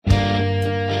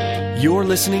You're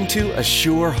listening to A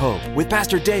Sure Hope with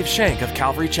Pastor Dave Shank of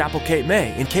Calvary Chapel, Cape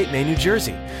May in Cape May, New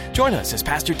Jersey. Join us as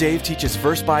Pastor Dave teaches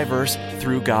verse by verse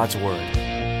through God's Word.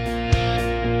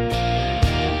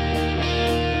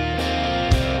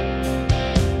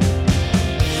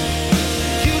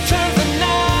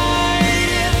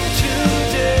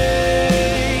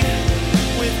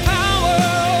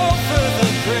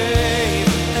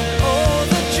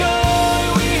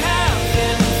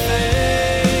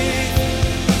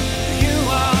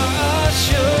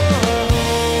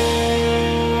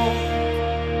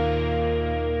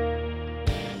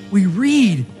 We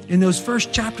read in those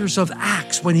first chapters of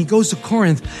Acts when he goes to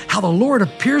Corinth, how the Lord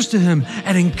appears to him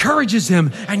and encourages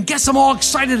him and gets them all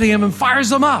excited to him and fires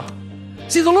them up.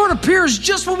 See, the Lord appears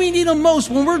just when we need him most,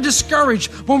 when we're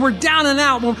discouraged, when we're down and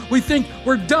out, when we think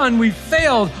we're done, we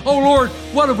failed. Oh Lord,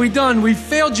 what have we done? We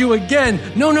failed you again.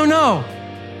 No.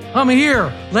 I'm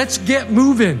here. Let's get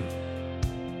moving.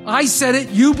 I said it,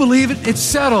 you believe it, it's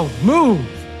settled. Move.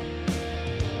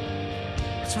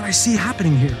 That's what I see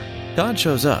happening here. God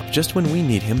shows up just when we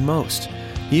need him most.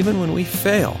 Even when we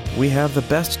fail, we have the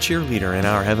best cheerleader in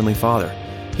our Heavenly Father.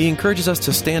 He encourages us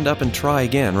to stand up and try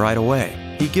again right away.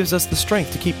 He gives us the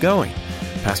strength to keep going.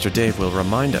 Pastor Dave will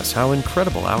remind us how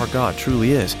incredible our God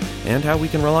truly is and how we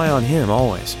can rely on him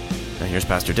always. Now here's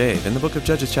Pastor Dave in the book of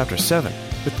Judges chapter 7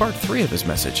 with part 3 of his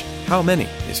message, How Many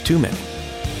is Too Many?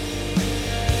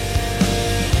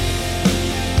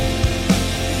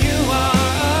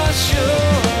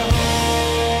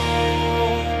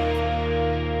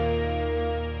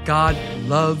 God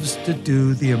loves to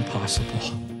do the impossible.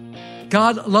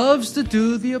 God loves to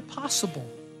do the impossible.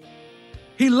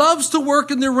 He loves to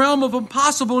work in the realm of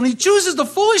impossible, and he chooses the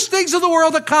foolish things of the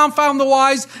world to confound the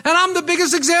wise, and I'm the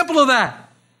biggest example of that.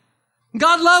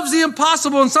 God loves the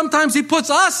impossible, and sometimes he puts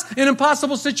us in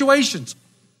impossible situations.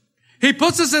 He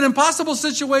puts us in impossible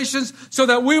situations so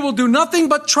that we will do nothing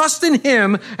but trust in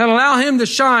him and allow him to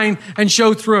shine and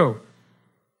show through.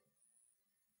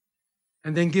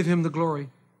 And then give him the glory.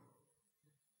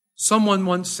 Someone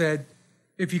once said,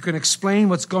 if you can explain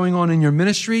what's going on in your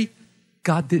ministry,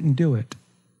 God didn't do it.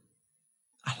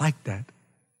 I like that.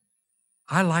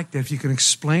 I like that. If you can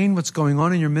explain what's going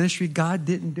on in your ministry, God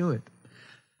didn't do it.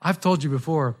 I've told you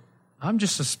before, I'm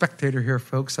just a spectator here,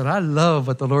 folks, and I love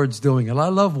what the Lord's doing, and I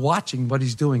love watching what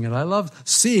he's doing, and I love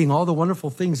seeing all the wonderful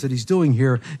things that he's doing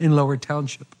here in Lower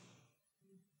Township.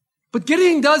 But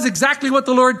Gideon does exactly what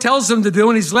the Lord tells him to do,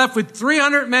 and he's left with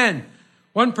 300 men.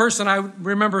 One person I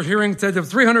remember hearing said there were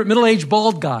 300 middle-aged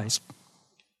bald guys.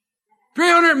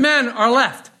 300 men are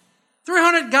left.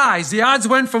 300 guys. The odds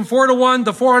went from 4-1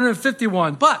 to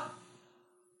 451. But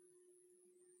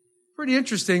pretty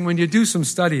interesting when you do some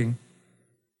studying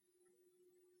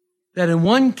that in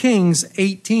 1 Kings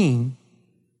 18,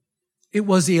 it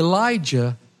was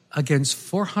Elijah against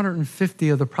 450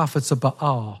 of the prophets of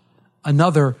Baal,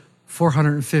 another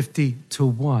 450 to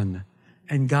 1.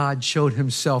 And God showed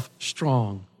himself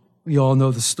strong. We all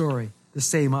know the story, the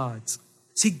same odds.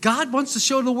 See, God wants to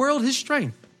show the world his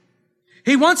strength.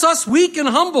 He wants us weak and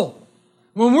humble.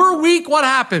 When we're weak, what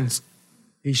happens?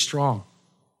 He's strong.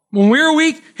 When we're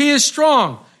weak, he is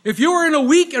strong. If you are in a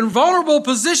weak and vulnerable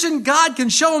position, God can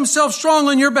show himself strong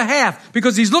on your behalf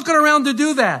because he's looking around to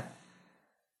do that.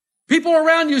 People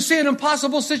around you see an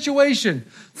impossible situation.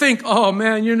 Think, oh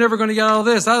man, you're never going to get out of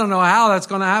this. I don't know how that's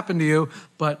going to happen to you,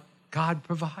 but God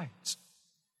provides.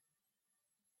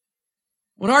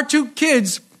 When our 2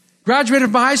 kids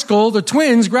graduated from high school, the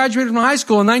twins graduated from high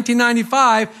school in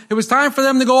 1995, it was time for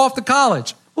them to go off to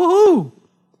college. Woohoo!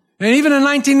 And even in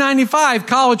 1995,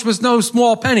 college was no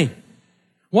small penny.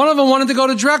 One of them wanted to go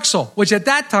to Drexel, which at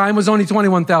that time was only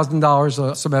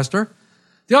 $21,000 a semester.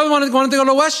 The other one wanted to go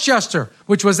to Westchester,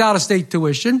 which was out-of-state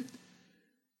tuition.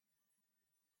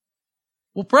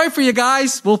 We'll pray for you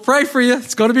guys. We'll pray for you.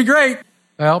 It's going to be great.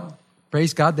 Well,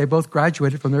 praise God, they both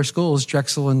graduated from their schools,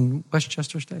 Drexel and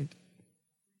Westchester State.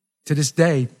 To this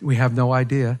day, we have no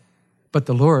idea, but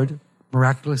the Lord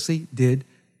miraculously did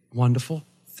wonderful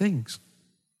things.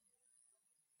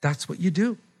 That's what you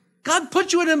do. God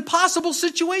put you in impossible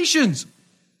situations.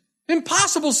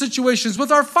 Impossible situations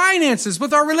with our finances,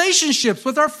 with our relationships,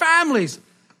 with our families.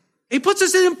 He puts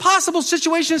us in impossible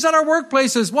situations at our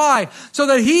workplaces. Why? So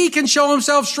that he can show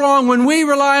himself strong when we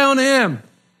rely on him.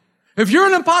 If you're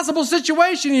in an impossible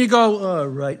situation, you go, all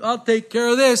right, I'll take care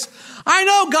of this. I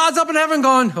know God's up in heaven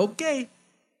going, okay.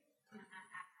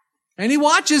 And he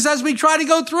watches as we try to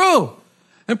go through.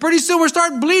 And pretty soon we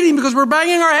start bleeding because we're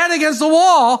banging our head against the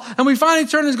wall. And we finally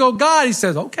turn and go, God, he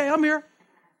says, okay, I'm here.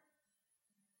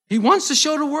 He wants to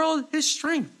show the world his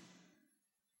strength.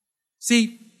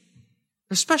 See,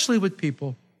 especially with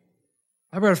people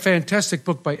I read a fantastic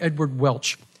book by Edward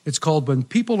Welch. It's called When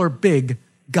People Are Big,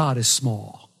 God is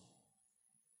Small.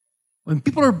 When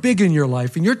people are big in your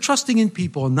life and you're trusting in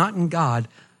people and not in God,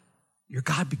 your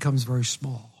God becomes very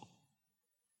small.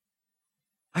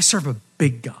 I serve a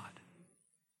big God.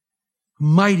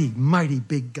 Mighty, mighty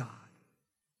big God.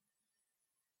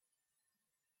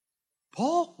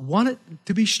 Paul wanted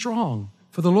to be strong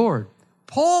for the Lord.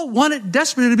 Paul wanted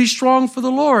desperately to be strong for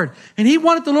the Lord. And he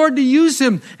wanted the Lord to use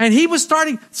him. And he was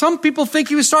some people think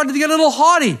he was starting to get a little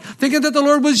haughty, thinking that the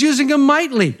Lord was using him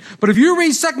mightily. But if you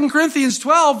read 2 Corinthians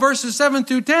 12, verses 7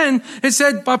 through 10, it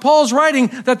said by Paul's writing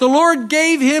that the Lord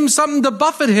gave him something to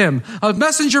buffet him, a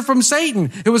messenger from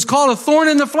Satan. It was called a thorn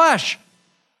in the flesh,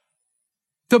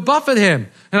 to buffet him.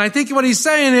 And I think what he's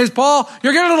saying is, Paul,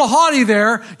 you're getting a little haughty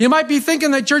there. You might be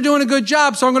thinking that you're doing a good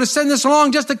job, so I'm going to send this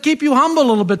along just to keep you humble a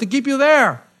little bit, to keep you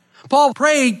there. Paul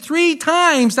prayed 3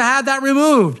 times to have that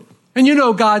removed. And you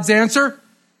know God's answer.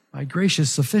 My grace is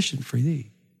sufficient for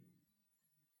thee,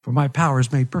 for my power is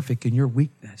made perfect in your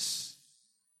weakness.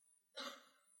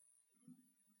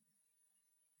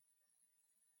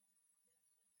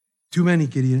 Too many,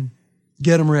 Gideon.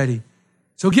 Get them ready.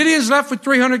 So Gideon's left with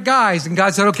 300 guys, and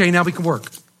God said, okay, now we can work.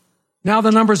 Now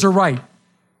the numbers are right.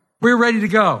 We're ready to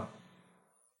go.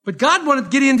 But God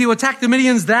wanted Gideon to attack the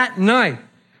Midians that night.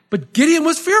 But Gideon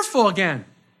was fearful again.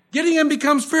 Gideon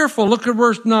becomes fearful. Look at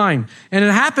verse 9. And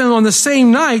it happened on the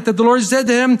same night that the Lord said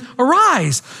to him,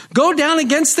 arise, go down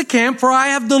against the camp, for I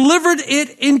have delivered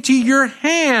it into your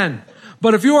hand.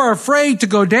 But if you are afraid to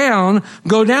go down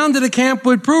to the camp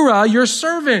with Purah, your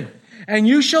servant, and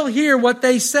you shall hear what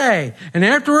they say. And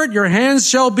afterward, your hands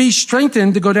shall be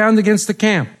strengthened to go down against the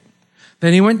camp.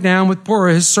 Then he went down with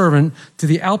Purah, his servant, to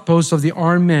the outposts of the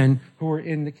armed men who were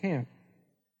in the camp.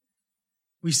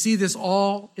 We see this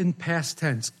all in past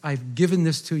tense. I've given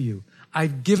this to you.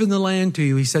 I've given the land to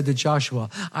you, he said to Joshua.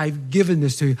 I've given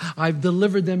this to you. I've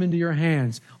delivered them into your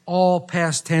hands. All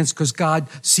past tense because God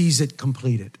sees it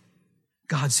completed.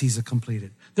 God sees it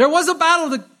completed. There was a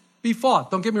battle to be fought,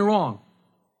 don't get me wrong.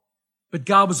 But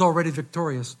God was already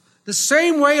victorious. The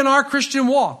same way in our Christian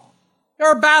walk. There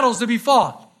are battles to be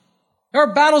fought. There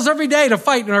are battles every day to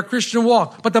fight in our Christian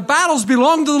walk. But the battles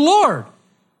belong to the Lord.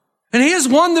 And he has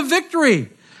won the victory.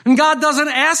 And God doesn't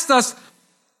ask us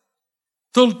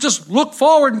to just look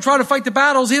forward and try to fight the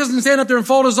battles. He doesn't stand up there and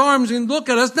fold his arms and look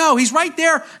at us. No, he's right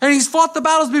there and he's fought the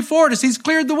battles before us. He's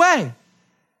cleared the way.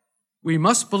 We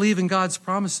must believe in God's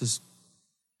promises.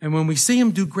 And when we see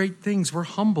him do great things, we're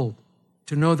humbled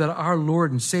to know that our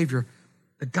Lord and Savior,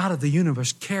 the God of the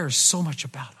universe, cares so much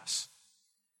about us.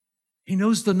 He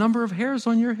knows the number of hairs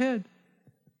on your head.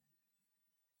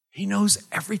 He knows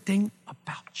everything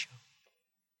about you.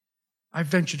 I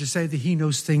venture to say that he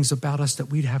knows things about us that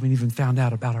we haven't even found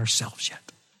out about ourselves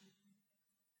yet.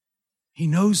 He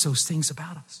knows those things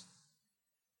about us.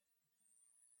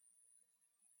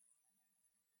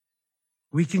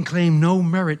 We can claim no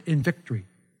merit in victory,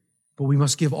 but we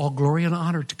must give all glory and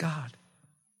honor to God.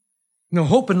 Now,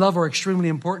 hope and love are extremely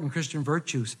important Christian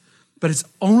virtues, but it's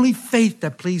only faith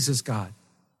that pleases God.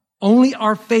 Only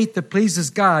our faith that pleases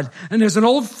God. And there's an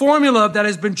old formula that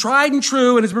has been tried and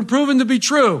true and has been proven to be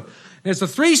true. And it's a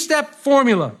 3-step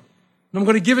formula. And I'm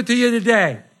going to give it to you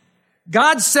today.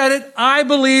 God said it. I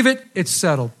believe it. It's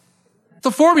settled. It's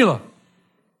a formula.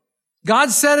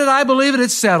 God said it. I believe it.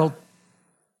 It's settled.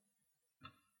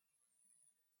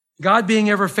 God, being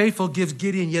ever faithful, gives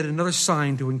Gideon yet another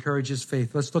sign to encourage his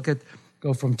faith. Let's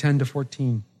go from 10 to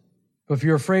 14. But if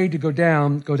you're afraid to go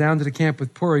down to the camp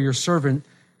with Purah, your servant,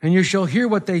 and you shall hear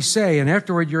what they say, and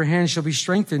afterward your hands shall be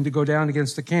strengthened to go down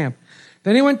against the camp.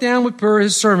 Then he went down with Purah,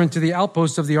 his servant, to the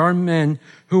outposts of the armed men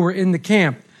who were in the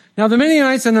camp. Now the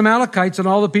Midianites and the Amalekites and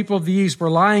all the people of the east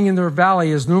were lying in their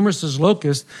valley as numerous as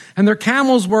locusts, and their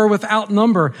camels were without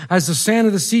number as the sand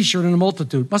of the seashore in a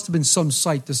multitude. Must have been some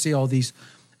sight to see all these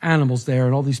animals there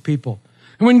and all these people.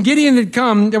 And when Gideon had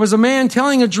come, there was a man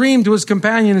telling a dream to his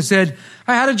companion and said,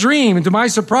 I had a dream, and to my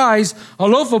surprise, a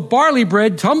loaf of barley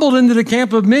bread tumbled into the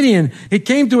camp of Midian. It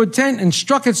came to a tent and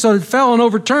struck it so it fell and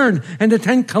overturned, and the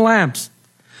tent collapsed.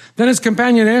 Then his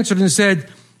companion answered and said,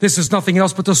 this is nothing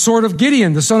else but the sword of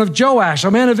Gideon, the son of Joash,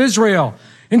 a man of Israel.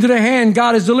 Into the hand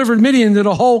God has delivered Midian to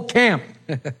the whole camp.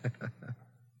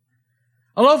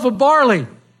 A loaf of barley.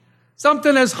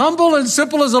 Something as humble and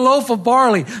simple as a loaf of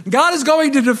barley. God is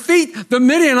going to defeat the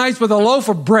Midianites with a loaf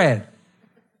of bread.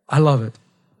 I love it.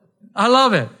 I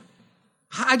love it.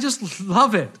 I just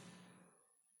love it.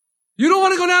 You don't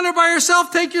want to go down there by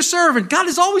yourself? Take your servant. God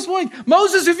is always willing.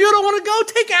 Moses, if you don't want to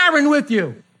go, take Aaron with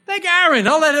you. Take Aaron.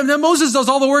 I'll let him. Then Moses does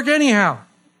all the work anyhow.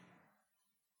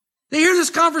 They hear this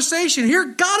conversation. Here,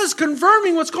 God is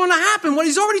confirming what's going to happen. What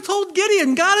he's already told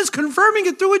Gideon, God is confirming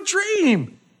it through a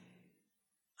dream.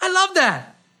 I love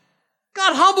that.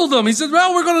 God humbled them. He said,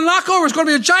 well, we're going to knock over. It's going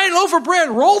to be a giant loaf of bread.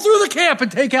 Roll through the camp and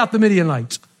take out the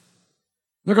Midianites.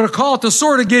 They're going to call it the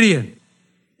sword of Gideon.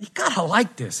 You got to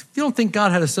like this. If you don't think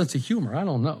God had a sense of humor, I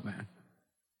don't know, man.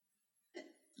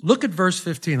 Look at verse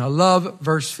 15. I love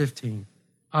verse 15.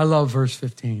 I love verse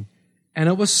 15. And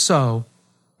it was so,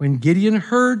 when Gideon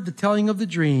heard the telling of the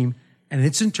dream and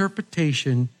its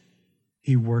interpretation,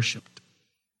 he worshiped.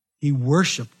 He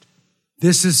worshiped.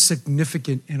 This is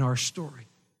significant in our story.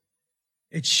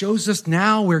 It shows us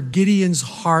now where Gideon's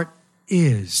heart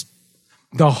is.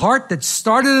 The heart that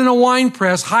started in a wine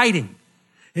press hiding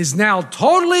is now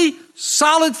totally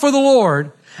solid for the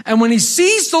Lord. And when he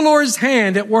sees the Lord's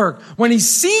hand at work, when he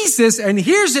sees this and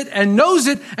hears it and knows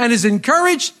it and is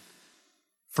encouraged,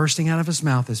 first thing out of his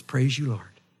mouth is, praise you, Lord.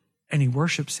 And he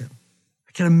worships him.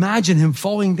 I can imagine him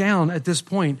falling down at this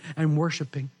point and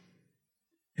worshiping.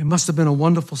 It must have been a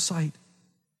wonderful sight.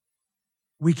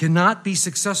 We cannot be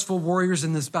successful warriors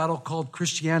in this battle called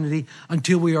Christianity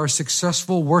until we are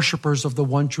successful worshipers of the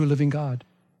one true living God.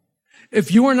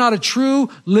 If you are not a true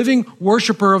living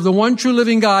worshiper of the one true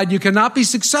living God, you cannot be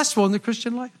successful in the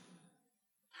Christian life.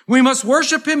 We must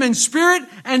worship him in spirit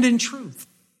and in truth.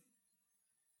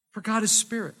 For God is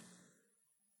spirit.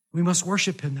 We must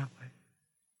worship him that way.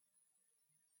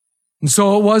 And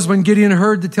so it was when Gideon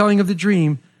heard the telling of the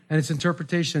dream and its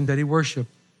interpretation that he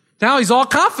worshiped. Now he's all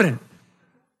confident.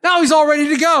 Now he's all ready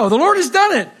to go. The Lord has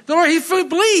done it. The Lord, he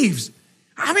believes.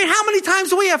 I mean, how many times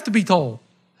do we have to be told?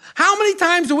 How many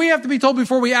times do we have to be told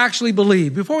before we actually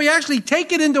believe? Before we actually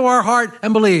take it into our heart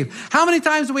and believe? How many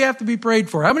times do we have to be prayed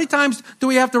for? How many times do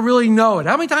we have to really know it?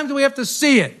 How many times do we have to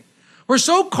see it? We're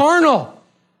so carnal.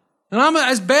 And I'm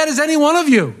as bad as any one of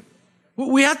you.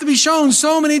 We have to be shown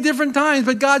so many different times.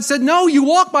 But God said, no, you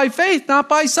walk by faith, not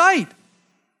by sight.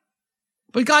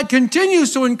 But God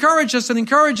continues to encourage us and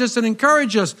encourage us and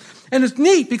encourage us. And it's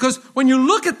neat because when you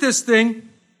look at this thing,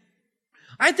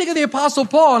 I think of the Apostle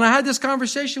Paul, and I had this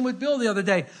conversation with Bill the other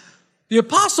day. The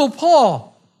Apostle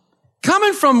Paul,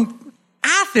 coming from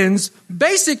Athens,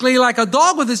 basically like a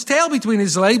dog with his tail between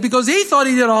his legs because he thought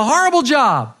he did a horrible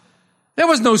job. There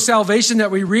was no salvation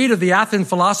that we read of the Athens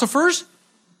philosophers.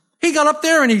 He got up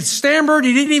there and he stammered.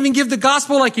 He didn't even give the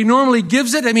gospel like he normally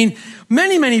gives it. I mean,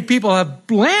 many people have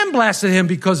lambasted him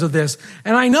because of this.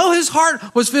 And I know his heart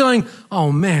was feeling,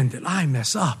 oh man, did I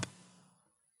mess up?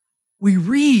 We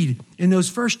read in those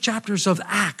first chapters of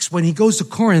Acts when he goes to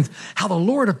Corinth, how the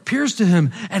Lord appears to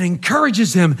him and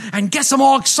encourages him and gets him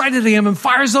all excited to him and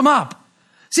fires him up.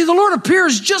 See, the Lord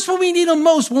appears just when we need him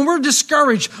most, when we're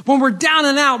discouraged, when we're down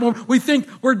and out, when we think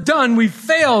we're done, we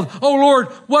failed. Oh Lord,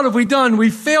 what have we done? We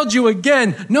failed you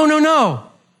again. No.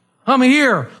 I'm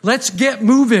here. Let's get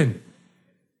moving.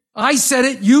 I said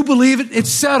it. You believe it. It's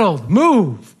settled.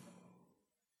 Move.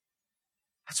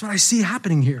 That's what I see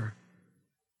happening here.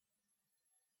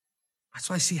 That's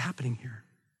what I see happening here.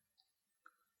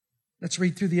 Let's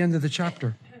read through the end of the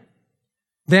chapter.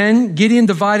 Then Gideon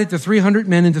divided the 300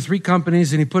 men into 3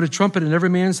 companies, and he put a trumpet in every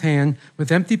man's hand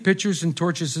with empty pitchers and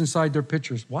torches inside their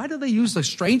pitchers. Why do they use the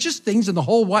strangest things in the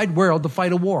whole wide world to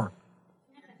fight a war?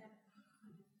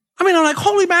 I mean, I'm like,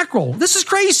 holy mackerel, this is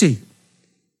crazy.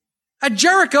 At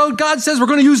Jericho, God says we're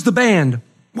going to use the band.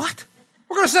 What?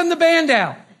 We're going to send the band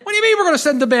out. What do you mean we're going to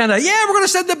send the band out? Yeah, we're going to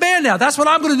send the band out. That's what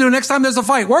I'm going to do next time there's a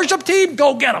fight. Worship team,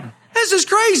 go get them. This is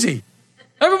crazy.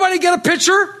 Everybody get a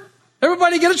pitcher.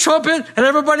 Everybody get a trumpet, and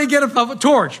everybody get a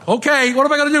torch. Okay, what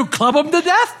am I going to do? Club them to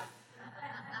death?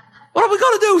 What are we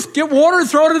going to do? Get water and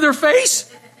throw it in their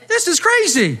face? This is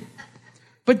crazy.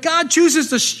 But God chooses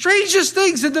the strangest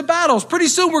things in the battles. Pretty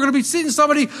soon we're going to be seeing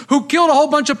somebody who killed a whole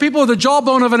bunch of people with the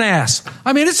jawbone of an ass.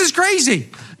 I mean, this is crazy.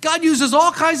 God uses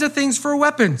all kinds of things for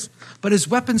weapons. But his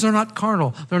weapons are not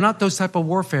carnal. They're not those type of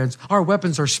warfares. Our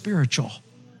weapons are spiritual.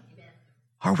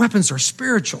 Our weapons are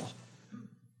spiritual.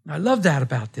 I love that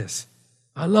about this.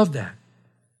 I love that.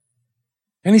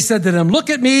 And he said to them, look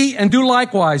at me and do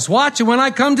likewise. Watch, and when I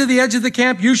come to the edge of the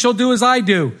camp, you shall do as I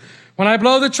do. When I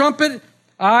blow the trumpet,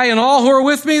 I and all who are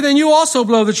with me, then you also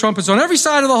blow the trumpets on every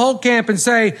side of the whole camp and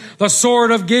say, the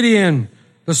sword of Gideon,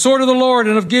 the sword of the Lord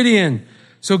and of Gideon.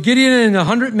 So Gideon and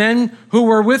 100 men who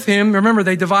were with him, remember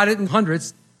they divided in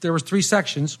hundreds, there was 3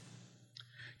 sections,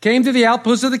 came to the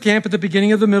outposts of the camp at the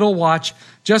beginning of the middle watch,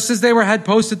 just as they had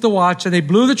posted the watch, and they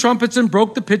blew the trumpets and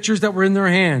broke the pitchers that were in their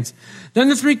hands. Then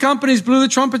the 3 companies blew the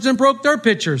trumpets and broke their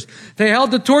pitchers. They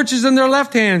held the torches in their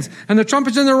left hands, and the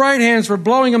trumpets in their right hands. For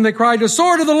blowing them, they cried, the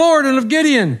sword of the Lord and of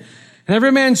Gideon. And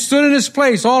every man stood in his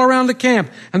place all around the camp.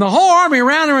 And the whole army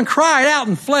ran her and cried out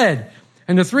and fled.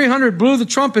 And the 300 blew the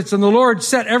trumpets, and the Lord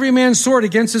set every man's sword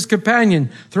against his companion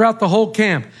throughout the whole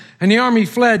camp. And the army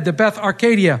fled to Beth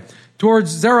Arcadia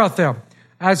towards Zerathim,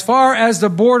 as far as the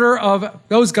border of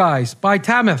those guys by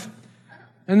Tamath.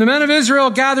 And the men of Israel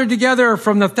gathered together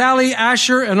from Naphtali,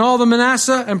 Asher, and all the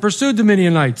Manasseh, and pursued the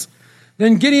Midianites.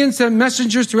 Then Gideon sent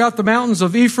messengers throughout the mountains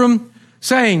of Ephraim,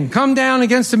 saying, come down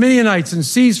against the Midianites and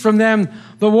seize from them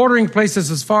the watering places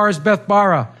as far as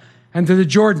Beth-bara and to the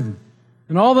Jordan.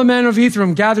 And all the men of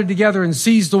Ephraim gathered together and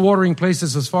seized the watering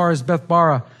places as far as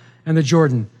Beth-bara and the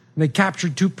Jordan. And they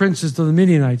captured 2 princes of the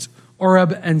Midianites,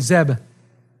 Oreb and Zeb.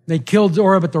 They killed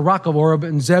Oreb at the rock of Oreb,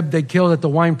 and Zeb they killed at the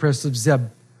winepress of Zeb.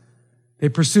 They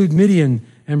pursued Midian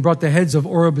and brought the heads of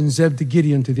Oreb and Zeb to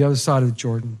Gideon to the other side of the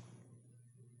Jordan.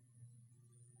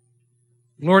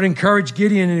 The Lord encouraged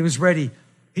Gideon, and he was ready.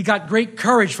 He got great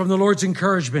courage from the Lord's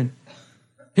encouragement.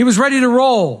 He was ready to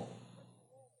roll.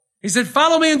 He said,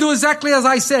 follow me and do exactly as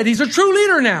I said. He's a true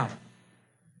leader now.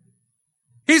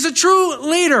 He's a true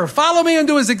leader. Follow me and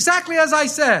do exactly as I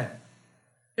said.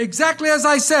 Exactly as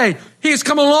I say. He has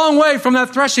come a long way from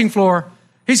that threshing floor.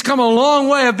 He's come a long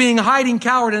way of being a hiding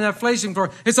coward in that threshing floor.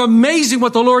 It's amazing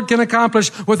what the Lord can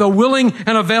accomplish with a willing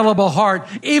and available heart,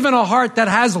 even a heart that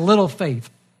has little faith.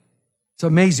 It's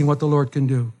amazing what the Lord can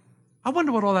do. I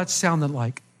wonder what all that sounded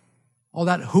like. All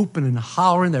that hooping and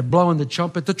hollering, they're blowing the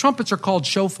trumpet. The trumpets are called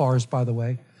shofars, by the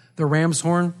way. The ram's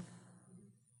horn,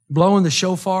 blowing the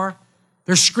shofar.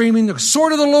 They're screaming the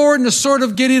sword of the Lord and the sword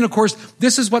of Gideon. Of course,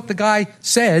 this is what the guy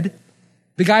said.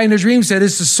 The guy in the dream said,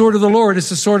 it's the sword of the Lord. It's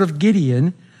the sword of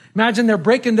Gideon. Imagine they're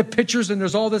breaking the pitchers and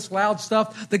there's all this loud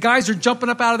stuff. The guys are jumping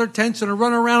up out of their tents and are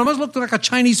running around. It must look like a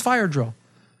Chinese fire drill.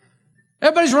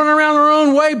 Everybody's running around their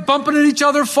own way, bumping at each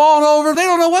other, falling over. They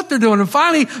don't know what they're doing. And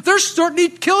finally, they're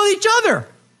starting to kill each other.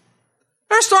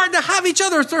 They're starting to have each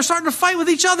other. They're starting to fight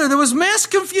with each other. There was mass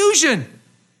confusion.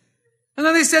 And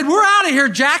then they said, we're out of here,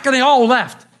 Jack. And they all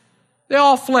left. They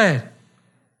all fled.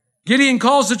 Gideon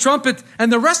calls the trumpet,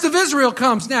 and the rest of Israel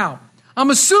comes. Now, I'm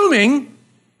assuming,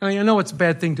 I know it's a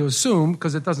bad thing to assume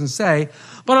because it doesn't say,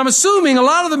 but I'm assuming a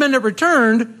lot of the men that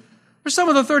returned were some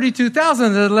of the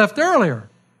 32,000 that had left earlier.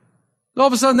 All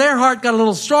of a sudden, their heart got a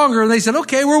little stronger, and they said,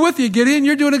 okay, we're with you, Gideon.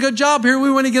 You're doing a good job here. We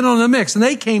want to get on the mix. And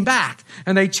they came back,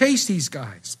 and they chased these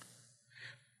guys.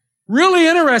 Really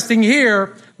interesting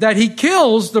here that he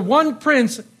kills the one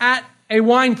prince at a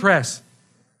wine press.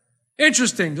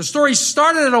 Interesting. The story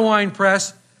started at a wine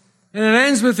press, and it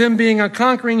ends with him being a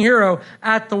conquering hero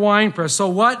at the wine press. So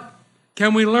what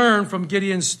can we learn from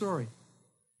Gideon's story?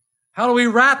 How do we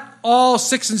wrap all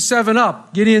 6 and 7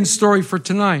 up? Gideon's story for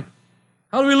tonight.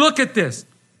 How do we look at this?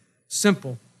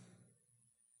 Simple.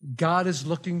 God is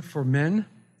looking for men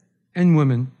and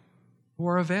women who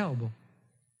are available.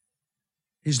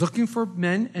 He's looking for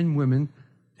men and women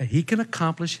that he can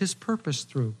accomplish his purpose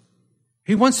through.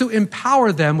 He wants to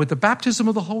empower them with the baptism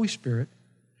of the Holy Spirit.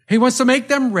 He wants to make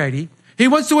them ready. He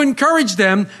wants to encourage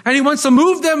them, and he wants to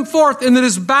move them forth into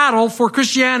this battle for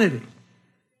Christianity.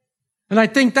 And I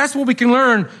think that's what we can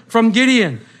learn from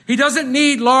Gideon. He doesn't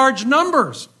need large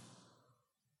numbers.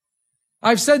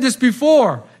 I've said this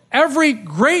before. Every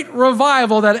great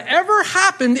revival that ever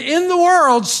happened in the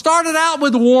world started out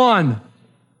with one.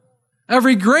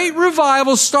 Every great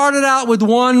revival started out with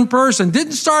one person.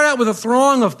 Didn't start out with a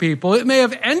throng of people. It may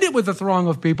have ended with a throng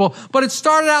of people, but it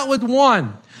started out with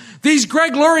one. These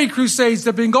Greg Lurie crusades that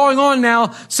have been going on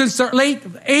now since the late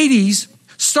 80s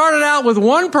started out with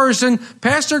one person,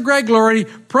 Pastor Greg Lurie,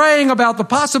 praying about the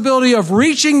possibility of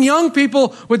reaching young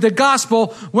people with the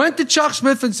gospel, went to Chuck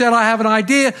Smith and said, I have an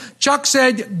idea. Chuck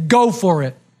said, go for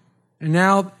it. And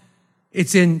now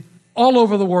it's in all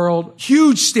over the world,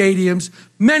 huge stadiums,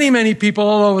 many, many people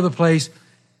all over the place,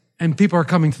 and people are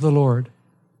coming to the Lord.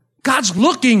 God's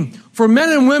looking for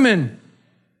men and women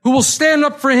who will stand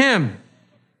up for him.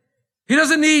 He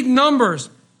doesn't need numbers,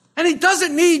 and he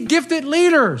doesn't need gifted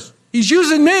leaders. He's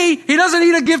using me. He doesn't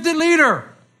need a gifted leader.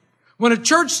 When a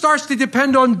church starts to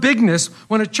depend on bigness,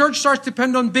 when a church starts to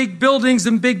depend on big buildings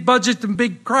and big budgets and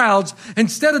big crowds,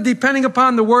 instead of depending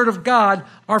upon the Word of God,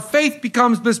 our faith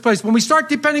becomes misplaced. When we start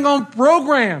depending on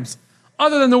programs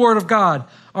other than the Word of God,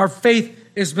 our faith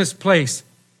is misplaced.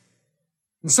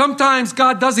 And sometimes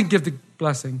God doesn't give the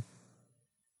blessing.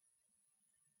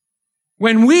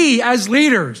 When we, as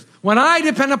leaders, when I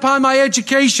depend upon my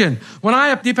education, when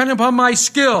I depend upon my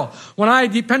skill, when I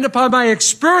depend upon my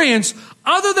experience,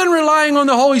 other than relying on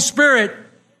the Holy Spirit,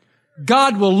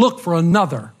 God will look for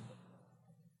another.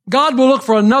 God will look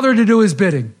for another to do his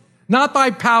bidding. Not by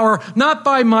power, not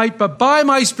by might, but by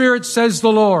my Spirit, says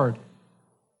the Lord.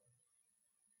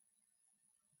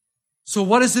 So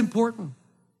what is important?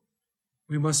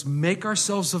 We must make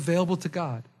ourselves available to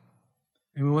God,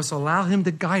 and we must allow him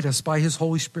to guide us by his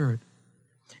Holy Spirit.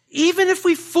 Even if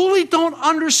we fully don't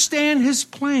understand his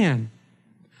plan.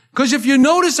 Because if you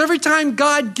notice, every time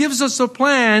God gives us a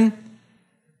plan,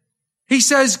 he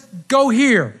says, go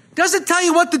here. Doesn't tell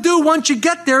you what to do once you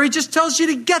get there. He just tells you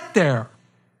to get there.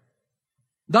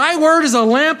 Thy word is a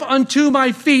lamp unto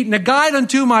my feet and a guide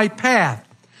unto my path.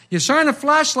 You shine a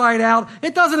flashlight out,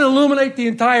 it doesn't illuminate the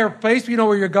entire place, you know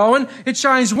where you're going. It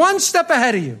shines one step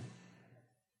ahead of you.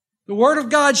 The word of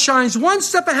God shines one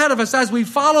step ahead of us as we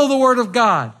follow the word of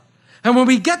God. And when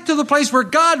we get to the place where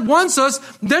God wants us,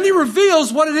 then he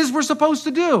reveals what it is we're supposed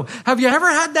to do. Have you ever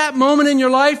had that moment in your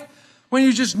life when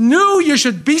you just knew you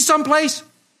should be someplace?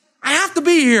 I have to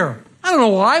be here. I don't know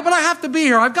why, but I have to be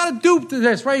here. I've got to do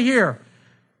this right here.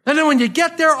 And then when you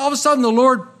get there, all of a sudden the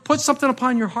Lord puts something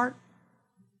upon your heart.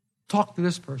 Talk to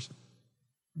this person.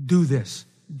 Do this.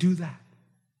 Do that.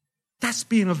 That's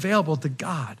being available to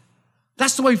God.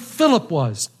 That's the way Philip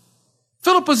was.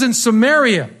 Philip was in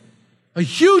Samaria. A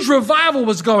huge revival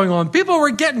was going on. People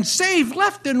were getting saved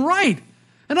left and right.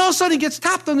 And all of a sudden he gets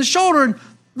tapped on the shoulder and the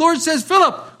Lord says,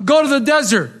 Philip, go to the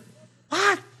desert.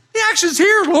 What? The action's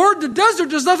here, Lord. The desert,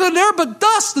 there's nothing there but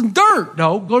dust and dirt.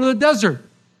 No, go to the desert.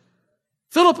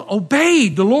 Philip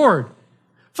obeyed the Lord.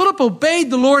 Philip obeyed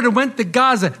the Lord and went to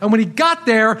Gaza. And when he got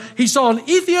there, he saw an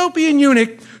Ethiopian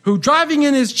eunuch who driving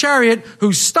in his chariot,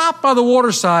 who stopped by the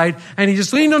waterside, and he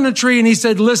just leaned on the tree and he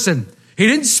said, listen. He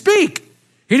didn't speak.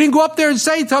 He didn't go up there and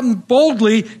say something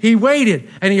boldly. He waited,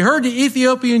 and he heard the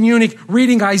Ethiopian eunuch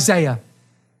reading Isaiah.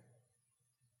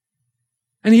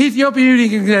 And the Ethiopian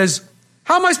eunuch says,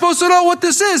 how am I supposed to know what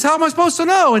this is? How am I supposed to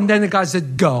know? And then the guy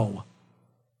said, go.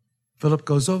 Philip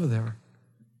goes over there.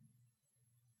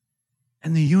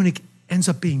 And the eunuch ends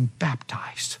up being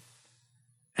baptized.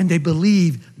 And they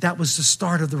believe that was the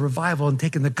start of the revival and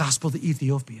taking the gospel to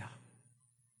Ethiopia.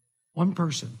 One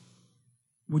person.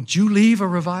 Would you leave a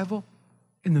revival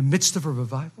in the midst of a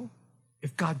revival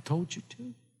if God told you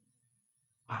to?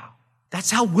 Wow.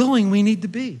 That's how willing we need to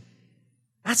be.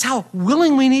 That's how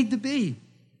willing we need to be.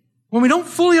 When we don't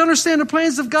fully understand the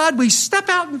plans of God, we step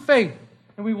out in faith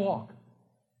and we walk.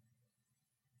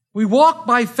 We walk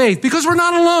by faith because we're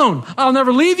not alone. I'll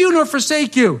never leave you nor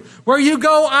forsake you. Where you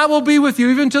go, I will be with you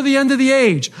even to the end of the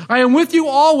age. I am with you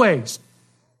always.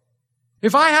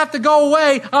 If I have to go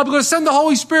away, I'm going to send the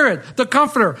Holy Spirit, the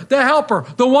Comforter, the Helper,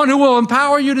 the one who will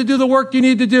empower you to do the work you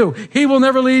need to do. He will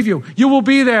never leave you. You will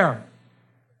be there.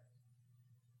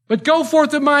 But go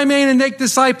forth in my name and make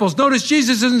disciples. Notice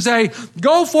Jesus didn't say,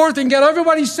 go forth and get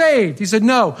everybody saved. He said,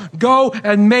 no, go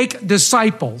and make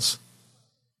disciples.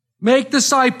 Make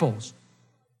disciples.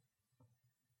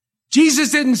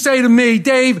 Jesus didn't say to me,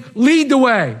 Dave, lead the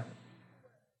way.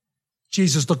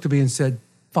 Jesus looked at me and said,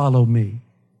 follow me.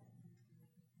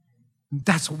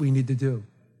 That's what we need to do.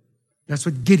 That's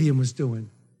what Gideon was doing.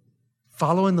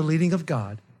 Following the leading of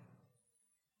God.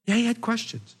 Yeah, he had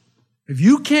questions. If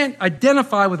you can't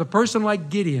identify with a person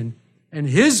like Gideon and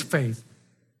his faith,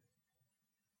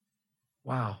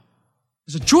 wow.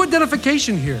 There's a true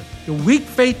identification here. The weak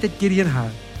faith that Gideon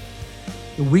had.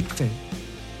 The weak faith.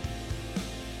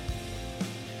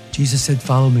 Jesus said,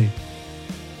 follow me.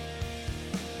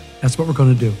 That's what we're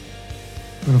going to do.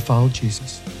 We're going to follow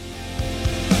Jesus.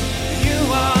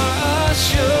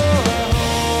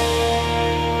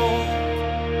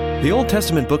 The Old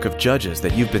Testament book of Judges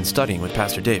that you've been studying with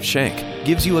Pastor Dave Schenk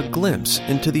gives you a glimpse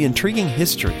into the intriguing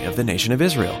history of the nation of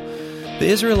Israel. The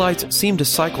Israelites seem to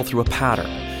cycle through a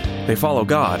pattern. They follow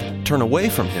God, turn away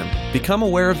from Him, become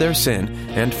aware of their sin,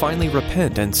 and finally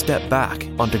repent and step back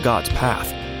onto God's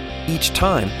path. Each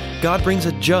time, God brings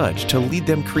a judge to lead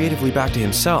them creatively back to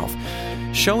Himself,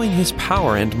 showing His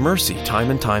power and mercy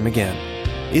time and time again.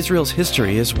 Israel's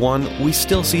history is one we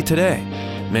still see today.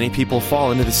 Many people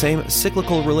fall into the same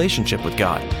cyclical relationship with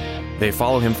God. They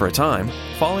follow Him for a time,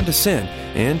 fall into sin,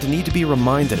 and need to be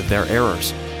reminded of their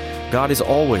errors. God is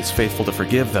always faithful to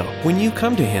forgive, though, when you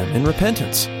come to Him in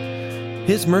repentance.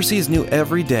 His mercy is new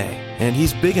every day, and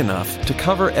He's big enough to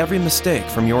cover every mistake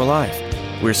from your life.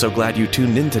 We're so glad you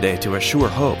tuned in today to A Sure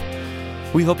Hope.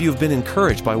 We hope you've been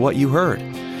encouraged by what you heard.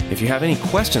 If you have any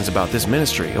questions about this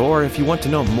ministry, or if you want to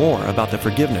know more about the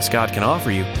forgiveness God can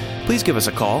offer you, please give us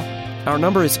a call. Our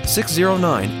number is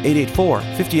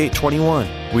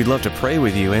 609-884-5821. We'd love to pray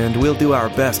with you, and we'll do our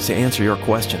best to answer your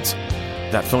questions.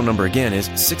 That phone number again is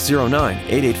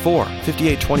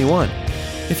 609-884-5821.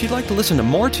 If you'd like to listen to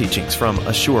more teachings from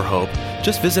A Sure Hope,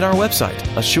 just visit our website,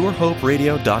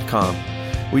 ASureHopeRadio.com.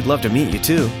 We'd love to meet you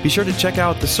too. Be sure to check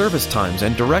out the service times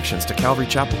and directions to Calvary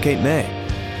Chapel Cape May.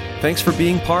 Thanks for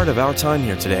being part of our time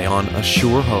here today on A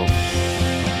Sure Hope.